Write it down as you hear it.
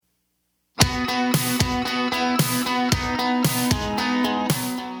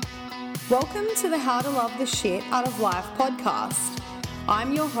Welcome to the How to Love the Shit Out of Life podcast.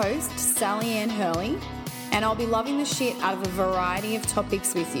 I'm your host, Sally Ann Hurley, and I'll be loving the shit out of a variety of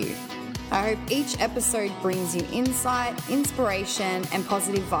topics with you. I hope each episode brings you insight, inspiration, and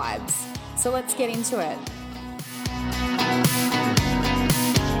positive vibes. So let's get into it.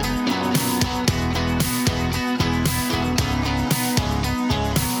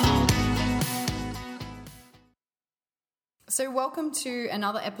 So welcome to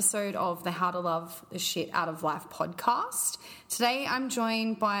another episode of the How to Love the Shit Out of Life podcast. Today I'm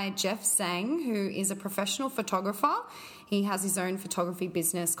joined by Jeff Zhang, who is a professional photographer. He has his own photography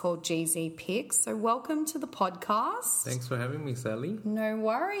business called GZ Pics. So welcome to the podcast. Thanks for having me, Sally. No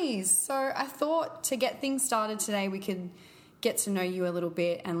worries. So I thought to get things started today, we could get to know you a little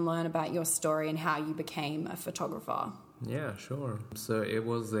bit and learn about your story and how you became a photographer. Yeah, sure. So it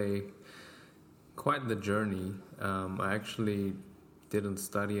was quite the journey. I actually didn't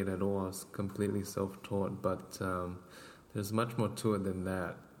study it at all. I was completely self-taught, but there's much more to it than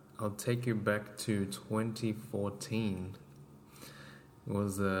that. I'll take you back to 2014. It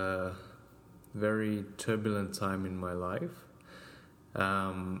was a very turbulent time in my life.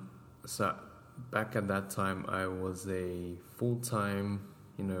 So back at that time, I was a full-time,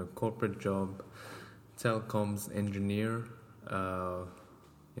 corporate job, telecoms engineer.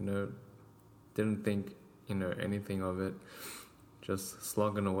 Didn't think, anything of it. Just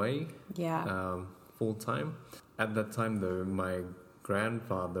slogging away. Yeah. Full-time. At that time, though, my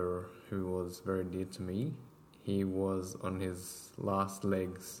grandfather, who was very dear to me, he was on his last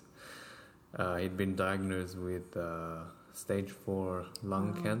legs. He'd been diagnosed with stage 4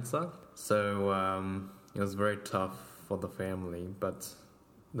 lung cancer. So it was very tough for the family, but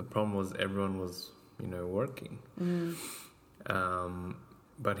the problem was everyone was, working.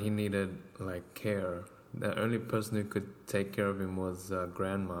 But he needed care. The only person who could take care of him was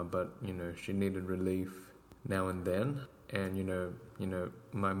grandma, but she needed relief now and then. And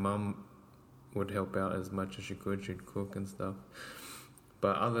my mum would help out as much as she could. She'd cook and stuff.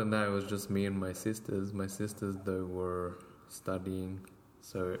 But other than that, it was just me and my sisters. My sisters, though, were studying,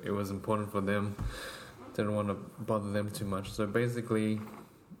 so it was important for them. Didn't want to bother them too much. So basically,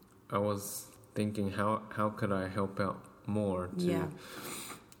 I was thinking, how could I help out more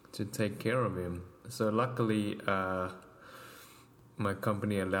to take care of him? So luckily, my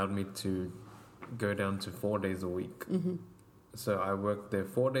company allowed me to go down to 4 days a week. Mm-hmm. So I worked there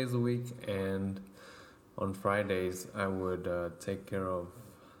 4 days a week, and on Fridays I would take care of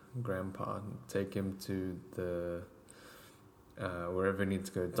Grandpa, take him to the wherever he needs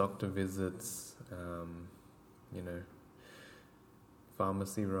to go, doctor visits,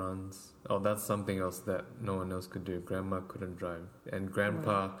 pharmacy runs. Oh, that's something else that no one else could do. Grandma couldn't drive, and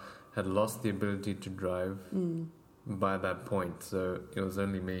Grandpa had lost the ability to drive by that point, so it was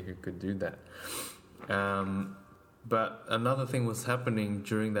only me who could do that. But another thing was happening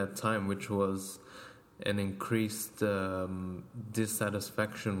during that time, which was an increased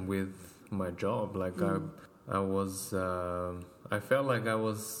dissatisfaction with my job. I felt like I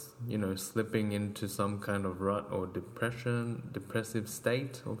was, slipping into some kind of rut or depressive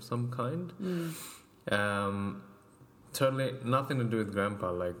state of some kind. Totally nothing to do with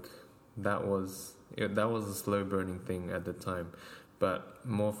Grandpa. That was a slow burning thing at the time, but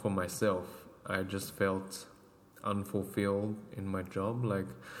more for myself. I just felt unfulfilled in my job.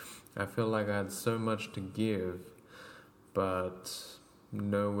 I feel like I had so much to give, but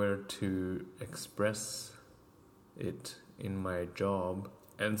nowhere to express it in my job.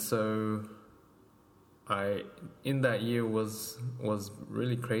 And so in that year was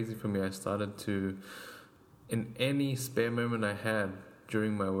really crazy for me. I started to, in any spare moment I had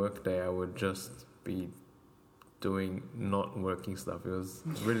during my workday, I would just be doing not working stuff. It was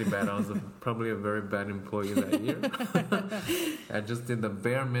really bad. I was probably a very bad employee that year. I just did the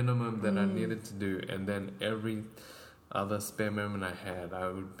bare minimum that I needed to do, and then every other spare moment I had, I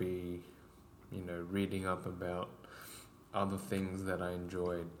would be, reading up about other things that I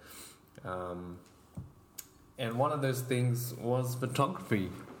enjoyed. And one of those things was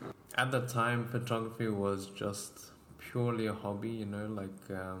photography. At the time, photography was just purely a hobby,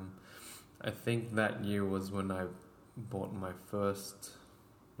 I think that year was when I bought my first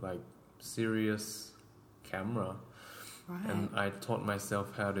serious camera. Right. And I taught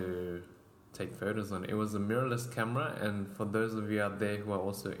myself how to take photos on it. It was a mirrorless camera, and for those of you out there who are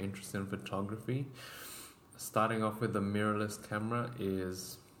also interested in photography, starting off with a mirrorless camera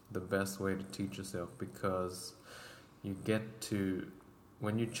is the best way to teach yourself, because you get to,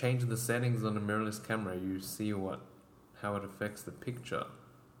 when you change the settings on a mirrorless camera, you see how it affects the picture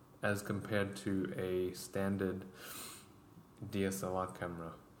as compared to a standard DSLR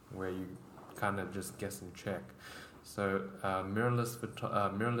camera, where you kind of just gets in check. So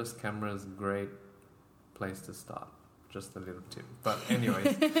mirrorless camera is a great place to start. Just a little tip. But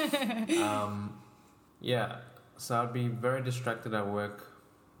anyways, yeah. So I'd be very distracted at work,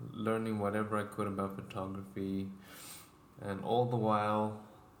 learning whatever I could about photography, and all the while,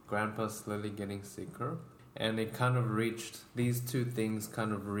 Grandpa's slowly getting sicker. And it kind of reached, these two things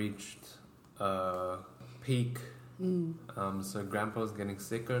kind of reached a peak. So Grandpa was getting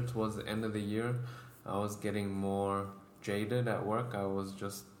sicker towards the end of the year. I was getting more jaded at work. I was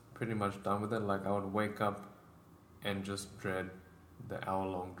just pretty much done with it. Like I would wake up and just dread the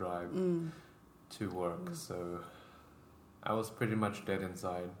hour-long drive to work. So I was pretty much dead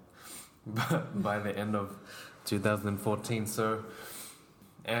inside by the end of 2014. So,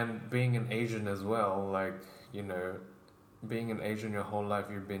 and being an Asian as well, like, you know, being an Asian your whole life,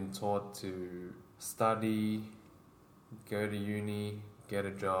 you've been taught to study, go to uni, get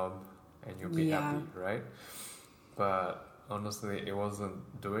a job, and you'll be happy, right? But honestly, it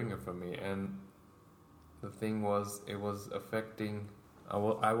wasn't doing it for me. And the thing was, it was affecting,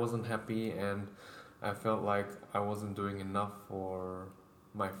 I wasn't happy, and I felt like I wasn't doing enough for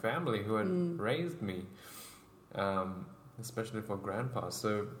my family who had raised me, especially for Grandpa.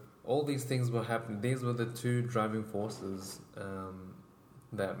 So all these things were happening. These were the two driving forces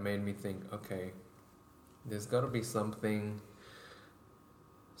that made me think, okay, there's got to be something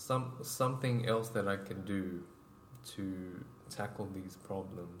else that I can do to tackle these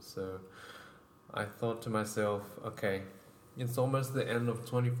problems. So I thought to myself, okay, it's almost the end of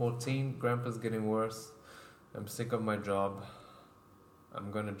 2014. Grandpa's getting worse. I'm sick of my job.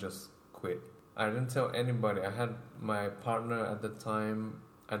 I'm gonna just quit. I didn't tell anybody. I had my partner at the time.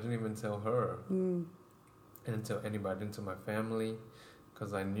 I didn't even tell her. I didn't tell anybody. I didn't tell my family,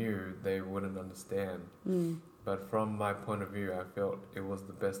 because I knew they wouldn't understand. But from my point of view, I felt it was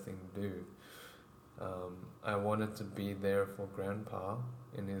the best thing to do. I wanted to be there for Grandpa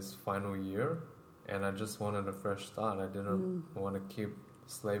in his final year, and I just wanted a fresh start. I didn't want to keep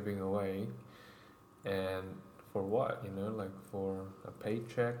slaving away, and for what, you know, like for a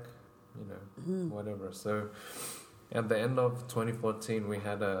paycheck, you know, whatever. So at the end of 2014, we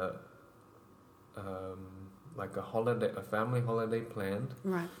had a family holiday planned.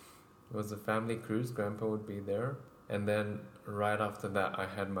 Right. It was a family cruise. Grandpa would be there. And then right after that, I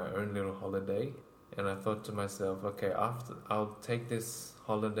had my own little holiday. And I thought to myself, okay, I'll take this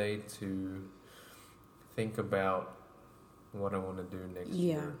holiday to think about what I want to do next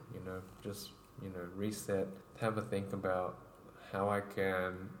year. You know, just, you know, reset, have a think about how I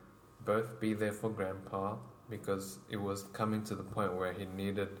can both be there for Grandpa, because it was coming to the point where he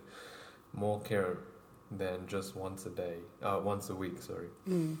needed more care than just once a week,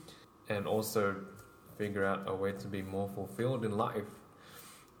 and also figure out a way to be more fulfilled in life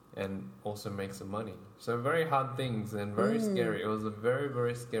and also make some money. So very hard things and very scary. It was a very,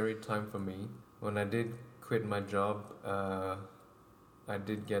 very scary time for me. When I did quit my job, I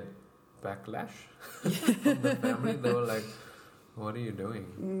did get backlash from the family. They were like, what are you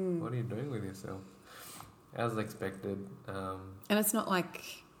doing? What are you doing with yourself? As expected. And it's not like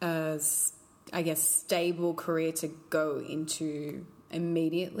I guess, stable career to go into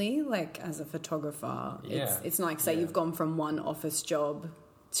immediately, like as a photographer. Yeah. It's not like, say, you've gone from one office job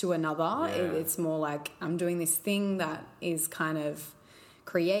to another. Yeah. It's more like, I'm doing this thing that is kind of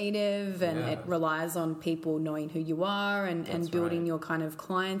creative, and it relies on people knowing who you are and building your kind of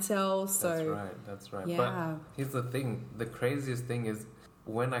clientele. So That's right. Yeah. But here's the thing. The craziest thing is,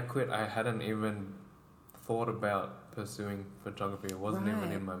 when I quit, I hadn't even thought about pursuing photography. It wasn't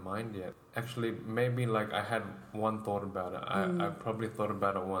even in my mind yet. Actually, maybe like I had one thought about it. I probably thought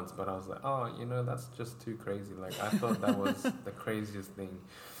about it once, but I was like, oh, you know, that's just too crazy. Like, I thought that was the craziest thing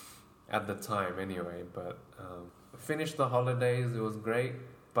at the time anyway. But finished the holidays. It was great.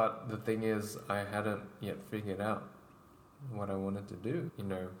 But the thing is, I hadn't yet figured out what I wanted to do. You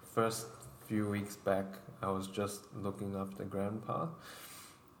know, first few weeks back, I was just looking after Grandpa.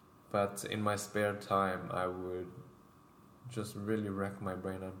 But in my spare time, I would just really rack my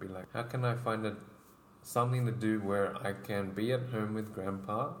brain. I'd be like, how can I find something to do where I can be at home with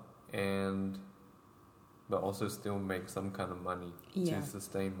Grandpa but also still make some kind of money to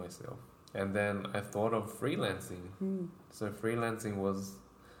sustain myself. And then I thought of freelancing. So freelancing was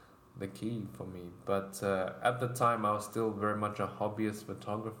the key for me. But at the time, I was still very much a hobbyist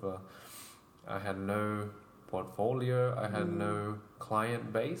photographer. I had no portfolio, I had no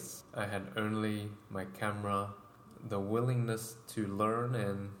client base. I had only my camera, the willingness to learn,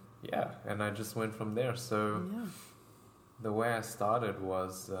 and I just went from there. So the way I started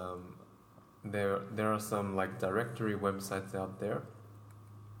was there are some like directory websites out there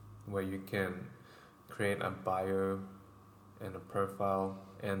where you can create a bio and a profile,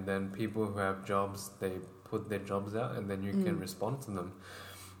 and then people who have jobs, they put their jobs out, and then you can respond to them.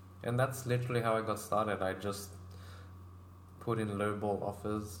 And that's literally how I got started. I just put in lowball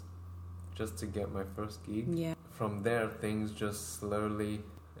offers just to get my first gig. Yeah. From there, things just slowly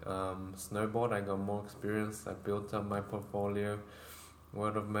snowballed. I got more experience. I built up my portfolio.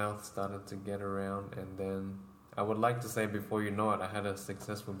 Word of mouth started to get around, and then I would like to say before you know it, I had a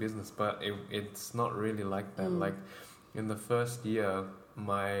successful business, but it's not really like that. Like in the first year,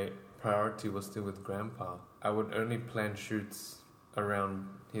 my priority was still with Grandpa. I would only plan shoots around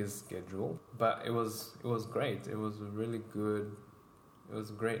his schedule, but it was great. It was really good. It was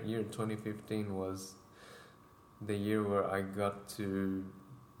a great year. 2015 was the year where I got to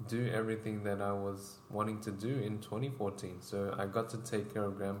do everything that I was wanting to do in 2014. So I got to take care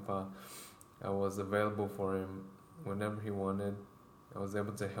of Grandpa. I was available for him whenever he wanted. I was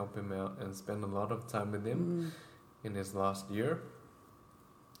able to help him out and spend a lot of time with him in his last year.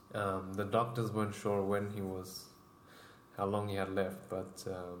 The doctors weren't sure how long he had left, but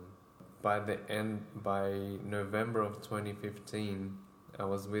by November of 2015, I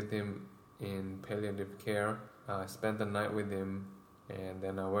was with him in palliative care. I spent the night with him, and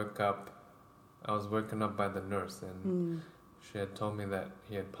then I woke up. I was woken up by the nurse, and she had told me that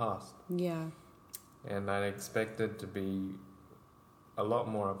he had passed. Yeah. And I expected to be a lot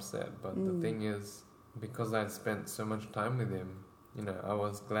more upset, but the thing is, because I'd spent so much time with him, I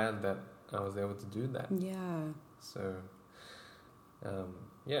was glad that I was able to do that. Yeah. So,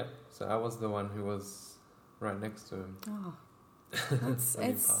 so I was the one who was right next to him. Oh,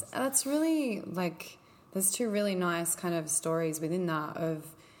 that's really, like, there's two really nice kind of stories within that of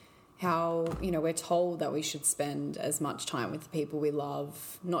how, we're told that we should spend as much time with the people we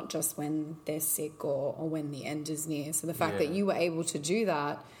love, not just when they're sick or when the end is near. So the fact that you were able to do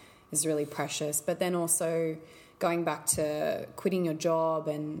that is really precious. But then also going back to quitting your job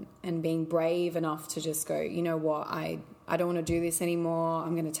and being brave enough to just go, you know what, I don't want to do this anymore.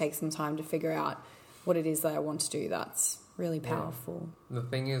 I'm going to take some time to figure out what it is that I want to do. That's really powerful. The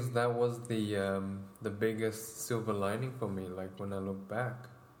thing is, that was the biggest silver lining for me, like when I look back,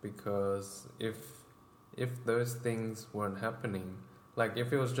 because if those things weren't happening, like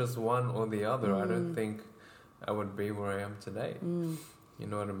if it was just one or the other, I don't think I would be where I am today. You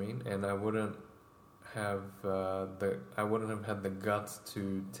know what I mean? And I wouldn't have had the guts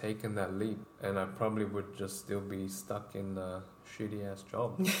to take in that leap, and I probably would just still be stuck in a shitty ass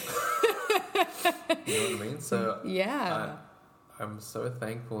job. You know what I mean? So yeah, I'm so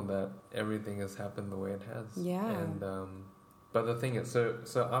thankful that everything has happened the way it has. Yeah. And but the thing is, so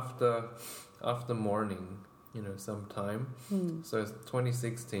after mourning, some time. So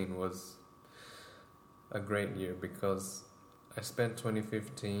 2016 was a great year because I spent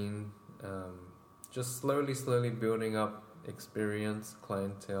 2015 just slowly building up experience,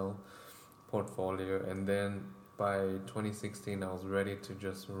 clientele, portfolio, and then by 2016 I was ready to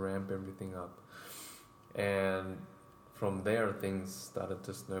just ramp everything up. And from there things started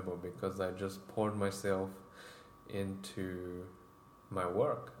to snowball because I just poured myself into my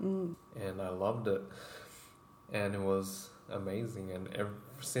work and I loved it, and it was amazing. And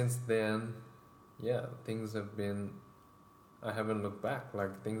since then, things have been, I haven't looked back.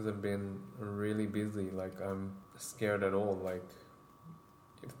 Like, things have been really busy. Like, I'm scared at all. Like,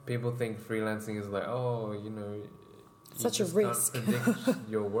 if people think freelancing is like, such a risk. Can't predict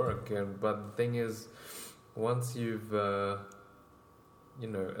your work. But the thing is, once you've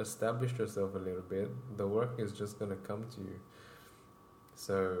established yourself a little bit, the work is just going to come to you.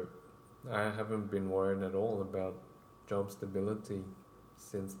 So I haven't been worried at all about job stability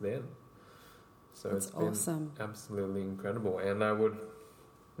since then. So That's it's been awesome. Absolutely incredible, and I would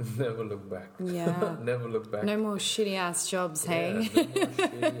never look back. Yeah. Never look back. No more shitty ass jobs, hey? No more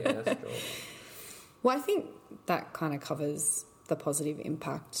shitty ass jobs. Well, I think that kind of covers the positive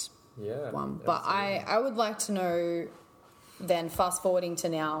impact one. But I would like to know then, fast forwarding to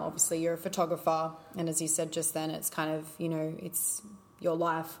now, obviously you're a photographer, and as you said just then, it's kind of, it's your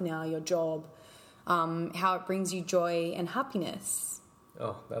life now, your job, how it brings you joy and happiness.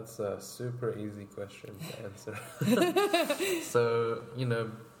 Oh, that's a super easy question to answer. So,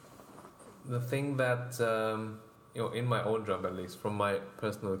 the thing that, in my old job at least, from my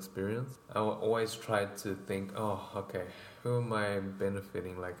personal experience, I always tried to think, who am I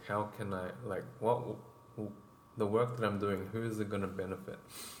benefiting? Like, how can I, like, the work that I'm doing, who is it going to benefit?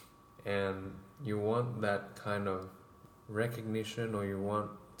 And you want that kind of recognition, or you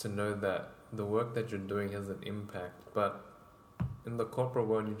want to know that the work that you're doing has an impact. But in the corporate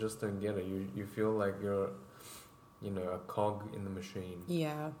world, you just don't get it. You feel like you're a cog in the machine.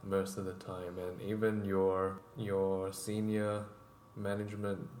 Yeah. Most of the time, and even your senior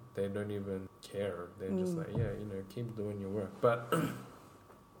management, they don't even care. They're just like, yeah, keep doing your work. But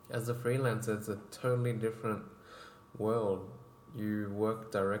as a freelancer, it's a totally different world. You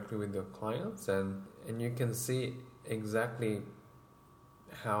work directly with your clients, and you can see exactly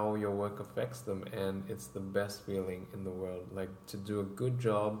how your work affects them, and it's the best feeling in the world. Like, to do a good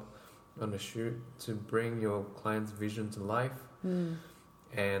job on a shoot, to bring your client's vision to life,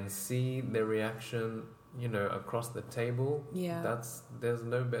 and see their reaction, across the table. Yeah. There's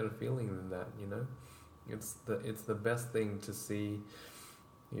no better feeling than that. It's the best thing to see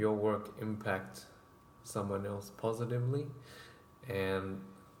your work impact someone else positively, and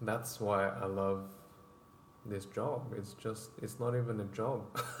that's why I love this job. It's not even a job.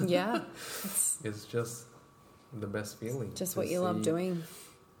 Yeah. It's just the best feeling. Just what you love doing.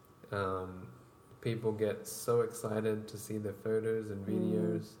 People get so excited to see their photos and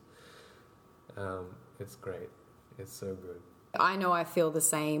videos. It's great. It's so good. I know I feel the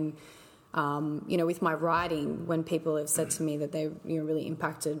same. With my writing, when people have said to me that they're really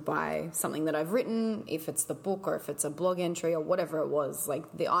impacted by something that I've written, if it's the book or if it's a blog entry or whatever it was, like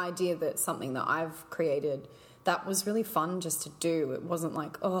the idea that something that I've created, that was really fun just to do. It wasn't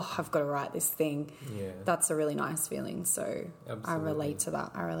like, oh, I've got to write this thing. Yeah. That's a really nice feeling. So Absolutely. I relate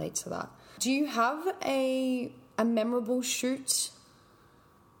to that. Do you have a memorable shoot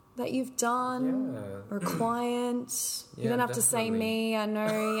that you've done? Yeah. Or a client? You don't have to say definitely. me, I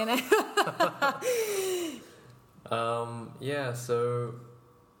know, So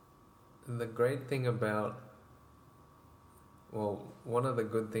the great thing about, one of the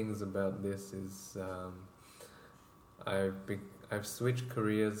good things about this is I've switched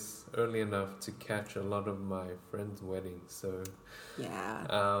careers early enough to catch a lot of my friends' weddings. So yeah.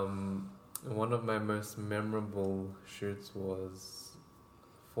 One of my most memorable shoots was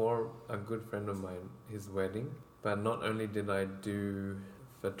for a good friend of mine, his wedding. But not only did I do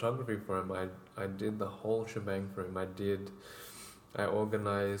photography for him, I did the whole shebang for him. I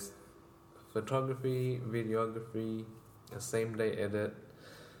organized photography, videography, a same day edit,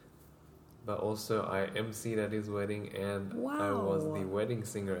 but also I emceed at his wedding, and I was the wedding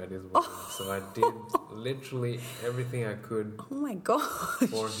singer at his wedding. So I did literally everything I could Oh my gosh.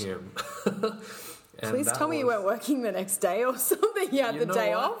 for him. Please tell me you weren't working the next day or something. You had the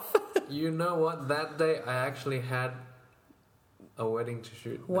day off. You know what? That day I actually had a wedding to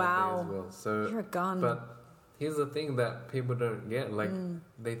shoot that day as well. So you're a gun. But here's the thing that people don't get. Like,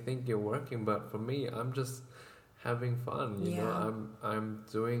 they think you're working, but for me, I'm just having fun. You know, I'm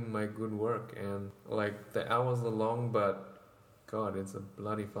doing my good work, and like the hours are long, but God, it's a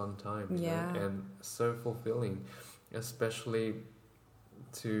bloody fun time. You know? And so fulfilling, especially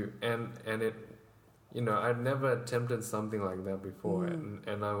and it. I'd never attempted something like that before,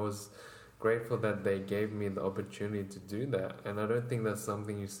 and I was grateful that they gave me the opportunity to do that. And I don't think that's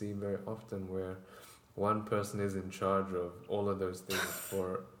something you see very often, where one person is in charge of all of those things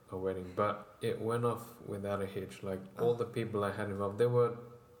for a wedding. But it went off without a hitch. Like, all the people I had involved, there were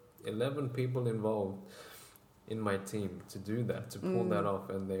 11 people involved in my team to do that, to pull that off,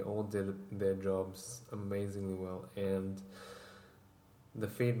 and they all did their jobs amazingly well. And the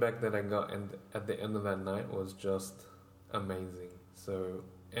feedback that I got at the end of that night was just amazing. So,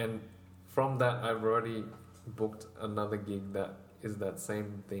 and from that, I've already booked another gig that is that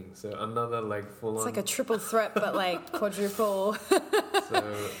same thing. So another full on. It's like a triple threat, but quadruple.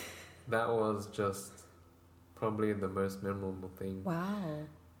 So that was just probably the most memorable thing. Wow.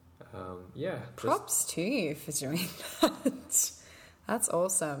 Yeah. Props to you for doing that. That's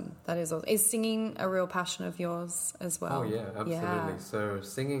awesome. That is awesome. Is singing a real passion of yours as well? Oh, yeah, absolutely. Yeah. So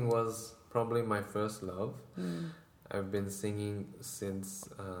singing was probably my first love. I've been singing since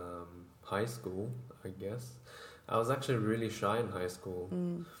high school, I guess. I was actually really shy in high school.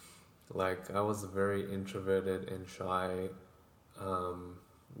 I was very introverted and shy.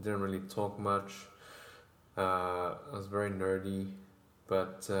 Didn't really talk much. I was very nerdy.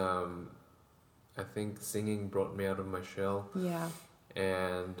 But I think singing brought me out of my shell. Yeah.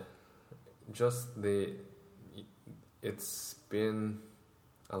 And just it's been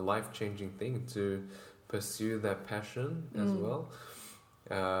a life-changing thing to pursue that passion as well.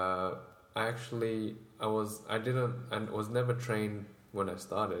 I was never trained when I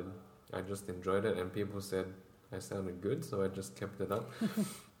started. I just enjoyed it, and people said I sounded good, so I just kept it up.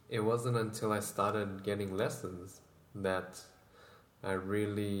 It wasn't until I started getting lessons that I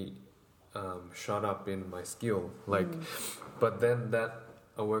really shot up in my skill. But then that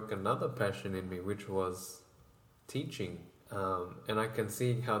awoke another passion in me, which was teaching. And I can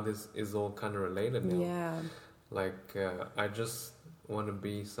see how this is all kind of related now. Yeah. Like, I just want to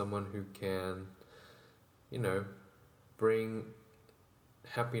be someone who can, you know, bring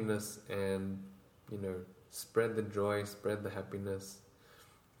happiness and, you know, spread the joy, spread the happiness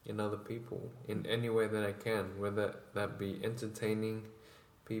in other people in any way that I can, whether that be entertaining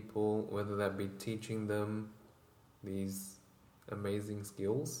people, whether that be teaching them these amazing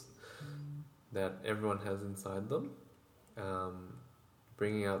skills that everyone has inside them,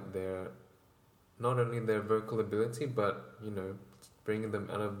 bringing out their, not only their vocal ability, but, you know, bringing them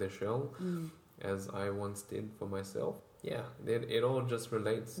out of their shell, as I once did for myself. Yeah, it all just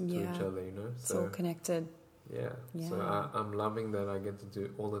relates to each other, you know. It's all connected. Yeah. So I'm loving that I get to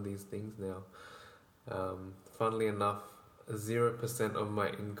do all of these things now. Funnily enough, 0% of my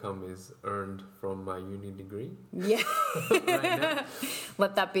income is earned from my uni degree. Yeah. Right now.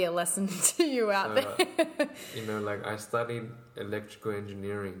 Let that be a lesson to you out there. You know, like I studied electrical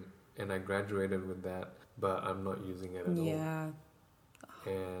engineering and I graduated with that, but I'm not using it at all. Yeah.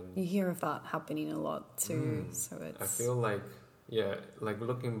 And you hear of that happening a lot too. So it's... I feel like, yeah, like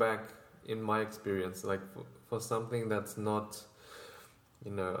looking back in my experience, like for something that's not,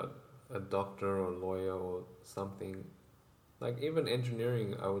 you know, a doctor or lawyer or something, like even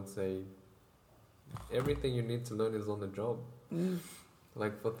engineering, I would say everything you need to learn is on the job.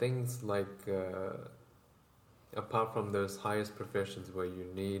 Like for things like, apart from those highest professions where you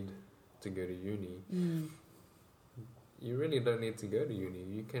need to go to uni, you really don't need to go to uni.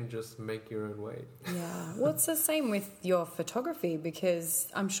 You can just make your own way. Yeah. Well, it's the same with your photography, because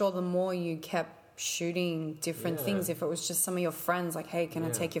I'm sure the more you kept shooting different things, if it was just some of your friends like, hey, can I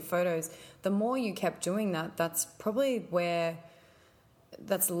take your photos, the more you kept doing that, that's probably where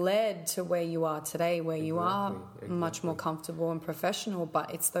that's led to where you are today, where you are much more comfortable and professional.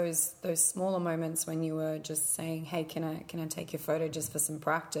 But it's those smaller moments when you were just saying, hey, can I take your photo just for some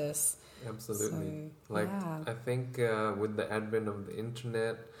practice? Absolutely. I think with the advent of the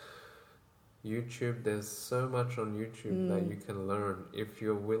internet, YouTube, there's so much on YouTube that you can learn if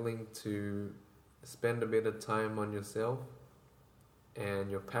you're willing to spend a bit of time on yourself and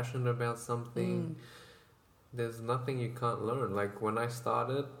you're passionate about something. There's nothing you can't learn. Like when I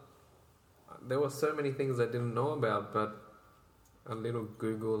started, there were so many things I didn't know about, but a little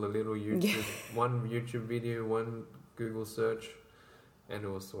Google, a little YouTube, one YouTube video, one Google search, and it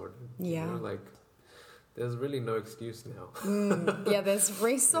was sorted. Yeah. You know, like, there's really no excuse now. Yeah, there's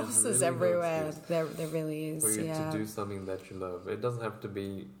resources there's really everywhere. No there really is. for you to do something that you love. It doesn't have to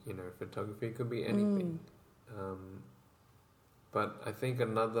be, you know, photography. It could be anything. But I think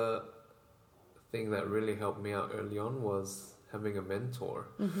another thing that really helped me out early on was having a mentor.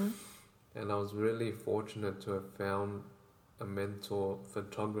 And I was really fortunate to have found a mentor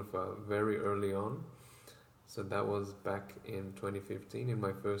photographer very early on. So that was back in 2015 in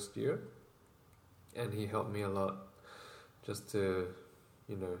my first year. And he helped me a lot just to,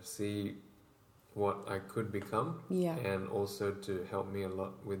 you know, see what I could become. Yeah. And also to help me a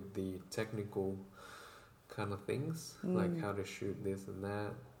lot with the technical kind of things, like how to shoot this and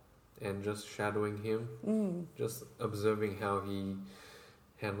that. And just shadowing him, just observing how he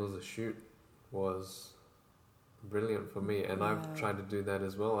handles a shoot was brilliant for me. And I've tried to do that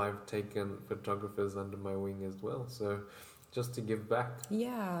as well. I've taken photographers under my wing as well. So just to give back.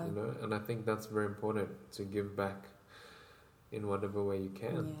 Yeah. You know, and I think that's very important, to give back in whatever way you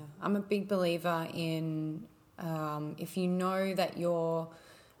can. Yeah. I'm a big believer in if you know that you're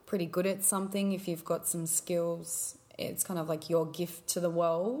pretty good at something, if you've got some skills, it's kind of like your gift to the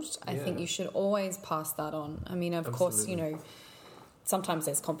world. I think you should always pass that on. I mean, of course, you know, sometimes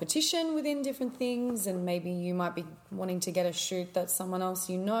there's competition within different things, and maybe you might be wanting to get a shoot that someone else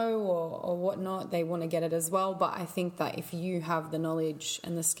you know or whatnot, they want to get it as well. But I think that if you have the knowledge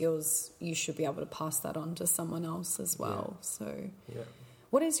and the skills, you should be able to pass that on to someone else as well. So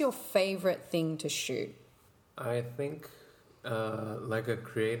what is your favourite thing to shoot? I think like a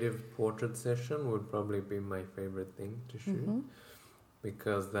creative portrait session would probably be my favorite thing to shoot,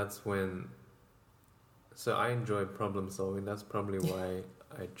 because that's when... So I enjoy problem solving. That's probably why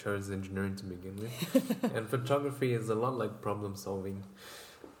I chose engineering to begin with. And photography is a lot like problem solving.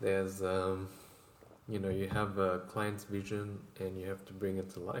 There's, you know, you have a client's vision and you have to bring it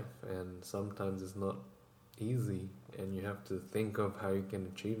to life. And sometimes it's not easy, and you have to think of how you can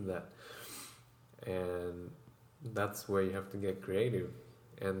achieve that. And that's where you have to get creative.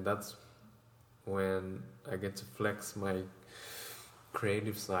 And that's when I get to flex my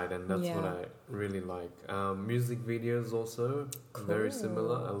creative side, and that's what I really like. Music videos also, very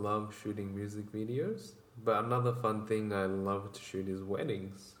similar. I love shooting music videos. But another fun thing I love to shoot is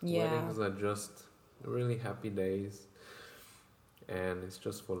weddings. Weddings are just really happy days, and it's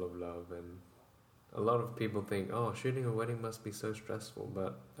just full of love, and a lot of people think, oh, shooting a wedding must be so stressful,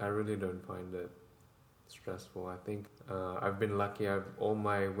 but I really don't find it stressful. I think I've been lucky. All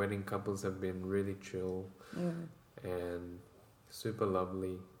my wedding couples have been really chill and super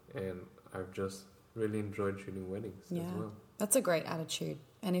lovely, and I've just really enjoyed shooting weddings as well. That's a great attitude.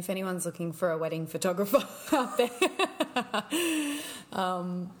 And if anyone's looking for a wedding photographer out there,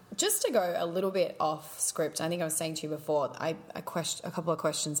 just to go a little bit off script, I think I was saying to you before, a couple of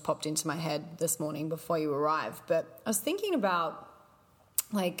questions popped into my head this morning before you arrived. But I was thinking about,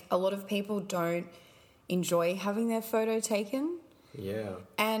 like, a lot of people don't enjoy having their photo taken. Yeah.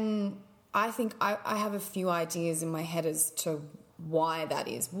 And I think I have a few ideas in my head as to why that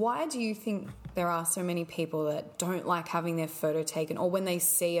is. Why do you think there are so many people that don't like having their photo taken, or when they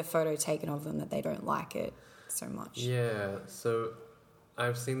see a photo taken of them that they don't like it so much? Yeah, so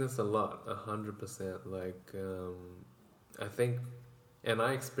I've seen this a lot, 100%. Like, I think, and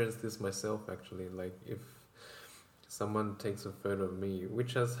I experienced this myself actually, like if someone takes a photo of me,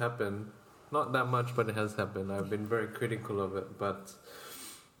 which has happened, not that much, but it has happened. I've been very critical of it, but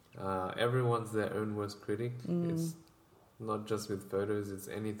everyone's their own worst critic. It's not just with photos, it's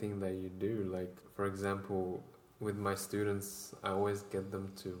anything that you do. Like, for example, with my students, I always get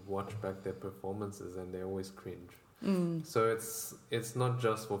them to watch back their performances and they always cringe. So it's not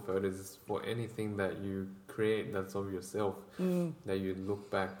just for photos, it's for anything that you create that's of yourself, that you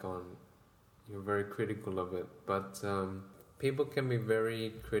look back on. You're very critical of it. But people can be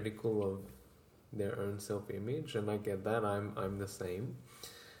very critical of their own self-image, and I get that. I'm the same.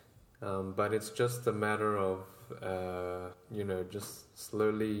 But it's just a matter of just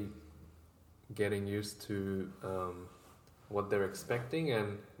slowly getting used to what they're expecting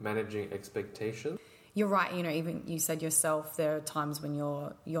and managing expectations. You're right. Even you said yourself, there are times when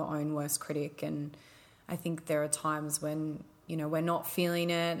you're your own worst critic, and I think there are times when we're not feeling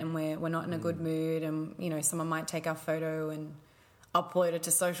it and we're not in a good mood, and someone might take our photo and upload it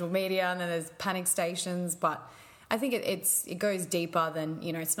to social media, and then there's panic stations. But I think it goes deeper than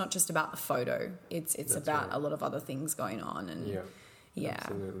it's not just about the photo. It's about a lot of other things going on. And yeah,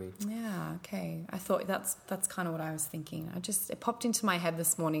 absolutely. Yeah, okay. I thought that's kind of what I was thinking. It popped into my head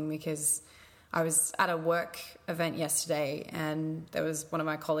this morning because I was at a work event yesterday, and there was one of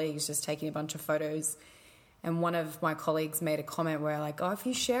my colleagues just taking a bunch of photos, and one of my colleagues made a comment where, like, oh, if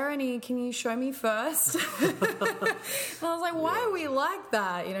you share any, can you show me first? And I was like, why are we like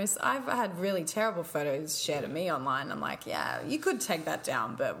that? So I've had really terrible photos shared of me online. I'm like, yeah, you could take that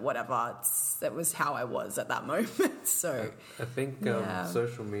down, but whatever. That was how I was at that moment. So I think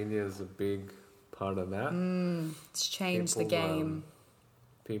social media is a big part of that. It's changed the game.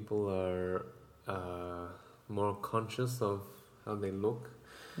 People are more conscious of how they look.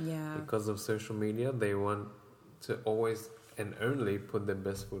 Yeah. Because of social media, they want to always and only put their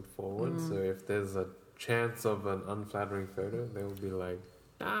best foot forward. So if there's a chance of an unflattering photo, they will be like,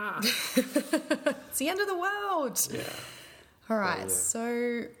 it's the end of the world. Yeah. All right.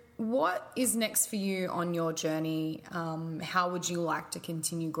 So what is next for you on your journey? How would you like to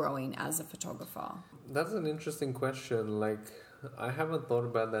continue growing as a photographer? That's an interesting question. Like, I haven't thought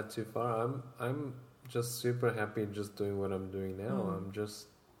about that too far. I'm just super happy just doing what I'm doing now.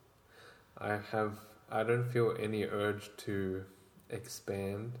 I don't feel any urge to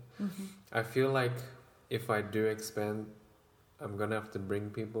expand. I feel like if I do expand, I'm gonna have to bring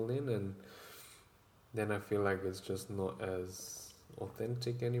people in, and then I feel like it's just not as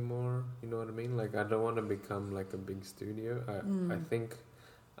authentic anymore. You know what I mean? Like, I don't want to become like a big studio. I think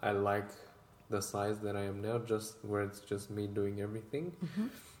I like the size that I am now, just where it's just me doing everything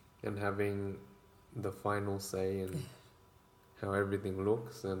and having the final say in how everything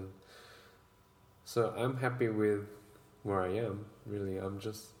looks. And so I'm happy with where I am, really. I'm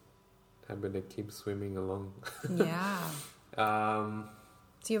just happy to keep swimming along. Yeah. So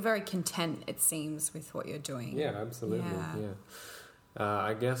you're very content, it seems, with what you're doing. Yeah, absolutely. Yeah.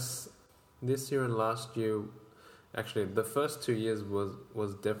 I guess this year and last year, actually the first 2 years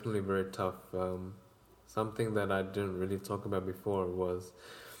was definitely very tough. Something that I didn't really talk about before was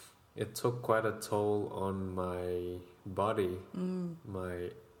it took quite a toll on my body,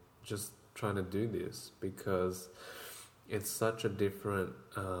 my just trying to do this, because it's such a different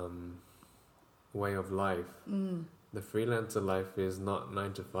way of life. The freelancer life is not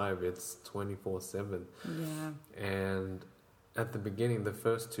 9 to 5, it's 24/7. Yeah. And at the beginning, the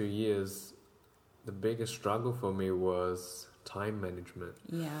first 2 years, the biggest struggle for me was time management.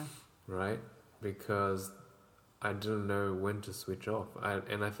 Yeah. Right? Because I didn't know when to switch off.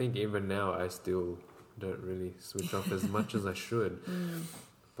 And I think even now I still don't really switch off as much as I should.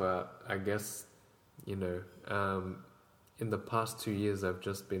 But I guess, in the past 2 years, I've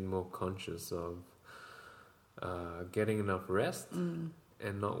just been more conscious of getting enough rest and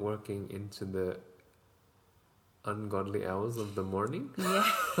not working into the ungodly hours of the morning. Yeah.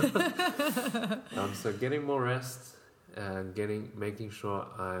 So getting more rest, making sure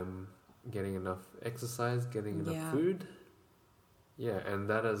I'm getting enough exercise, getting enough food. Yeah, and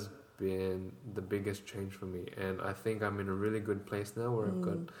that has been the biggest change for me. And I think I'm in a really good place now where I've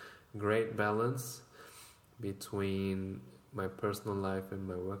got great balance between my personal life and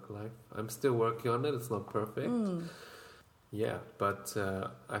my work life. I'm still working on it. It's not perfect. Yeah, but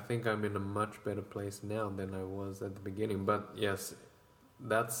I think I'm in a much better place now than I was at the beginning. But yes,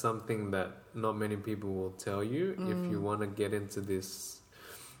 that's something that not many people will tell you. If you want to get into this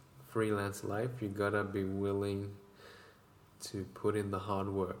freelance life, you gotta be willing to put in the hard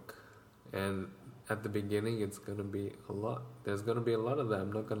work. And at the beginning, it's gonna be a lot. There's gonna be a lot of that.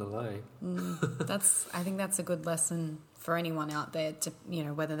 I'm not gonna lie. I think that's a good lesson for anyone out there to,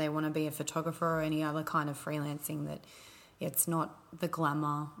 whether they want to be a photographer or any other kind of freelancing, that it's not the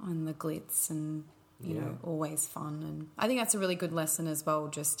glamour and the glitz and, you know, always fun. And I think that's a really good lesson as well,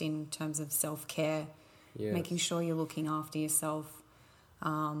 just in terms of self-care, making sure you're looking after yourself.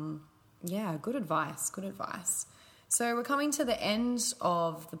 Good advice. So we're coming to the end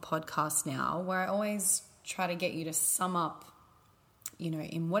of the podcast now, where I always try to get you to sum up,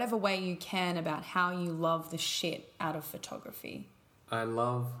 in whatever way you can, about how you love the shit out of photography. I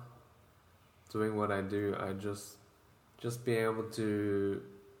love doing what I do. I just being able to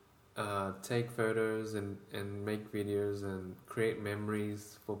take photos and make videos and create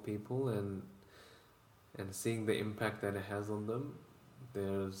memories for people and seeing the impact that it has on them.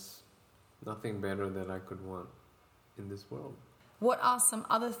 There's nothing better that I could want in this world. What are some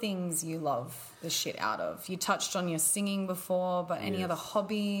other things you love the shit out of? You touched on your singing before, but any other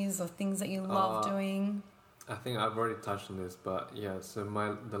hobbies or things that you love doing? I think I've already touched on this, but so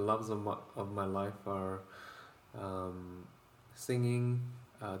the loves of my life are singing,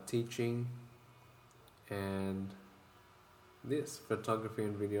 teaching, and this photography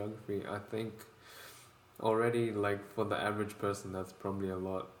and videography. I think already, like, for the average person, that's probably a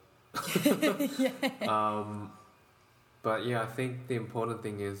lot. But I think the important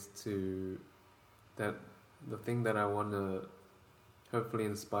thing is that the thing that I want to hopefully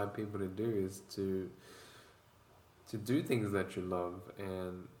inspire people to do is to do things that you love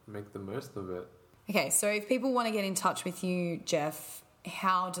and make the most of it. Okay, so if people want to get in touch with you, Jeff,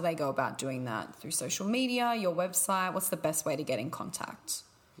 how do they go about doing that? Through social media, your website? What's the best way to get in contact?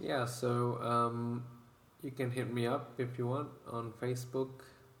 Yeah, so you can hit me up if you want on Facebook,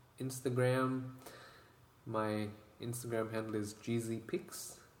 Instagram. My Instagram handle is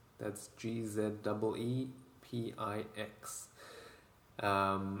GZPix. That's GZEEPIX.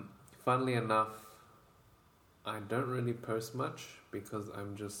 Funnily enough, I don't really post much because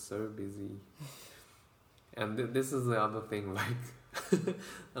I'm just so busy. And this is the other thing, like,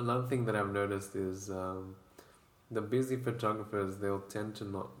 another thing that I've noticed is the busy photographers, they'll tend to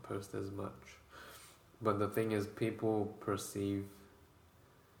not post as much. But the thing is, people perceive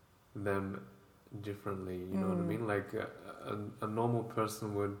them differently, you know what I mean? Like a normal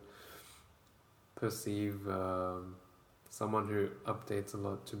person would perceive someone who updates a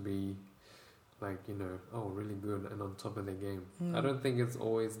lot to be like, really good and on top of their game. I don't think it's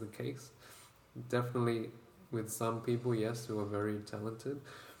always the case. Definitely with some people, yes, who are very talented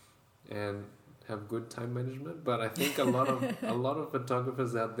and have good time management, but I think a lot of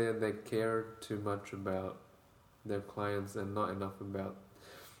photographers out there, they care too much about their clients and not enough about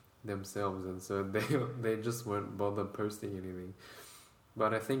themselves, and so they just won't bother posting anything.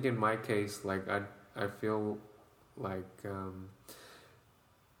 But I think in my case, like, I feel like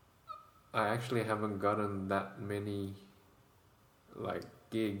I actually haven't gotten that many like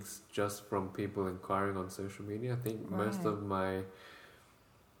gigs just from people inquiring on social media. I think most of my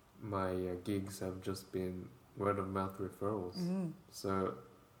gigs have just been word of mouth referrals. So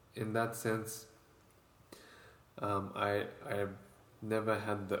in that sense, I never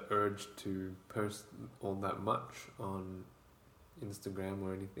had the urge to post all that much on Instagram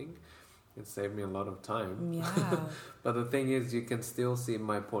or anything. It saved me a lot of time. Yeah. But the thing is, you can still see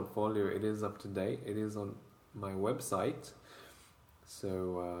my portfolio. It is up to date. It is on my website.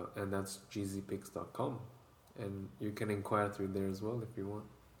 So, and that's gzpix.com. And you can inquire through there as well if you want.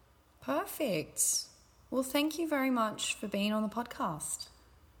 Perfect. Well, thank you very much for being on the podcast.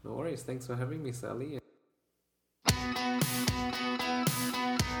 No worries. Thanks for having me, Sally.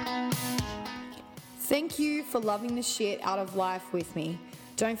 Thank you for loving the shit out of life with me.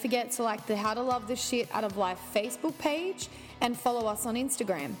 Don't forget to like the How to Love the Shit Out of Life Facebook page and follow us on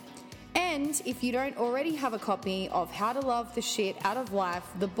Instagram. And if you don't already have a copy of How to Love the Shit Out of Life,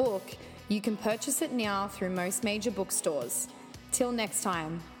 the book, You can purchase it now through most major bookstores. Till next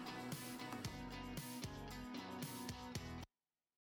time.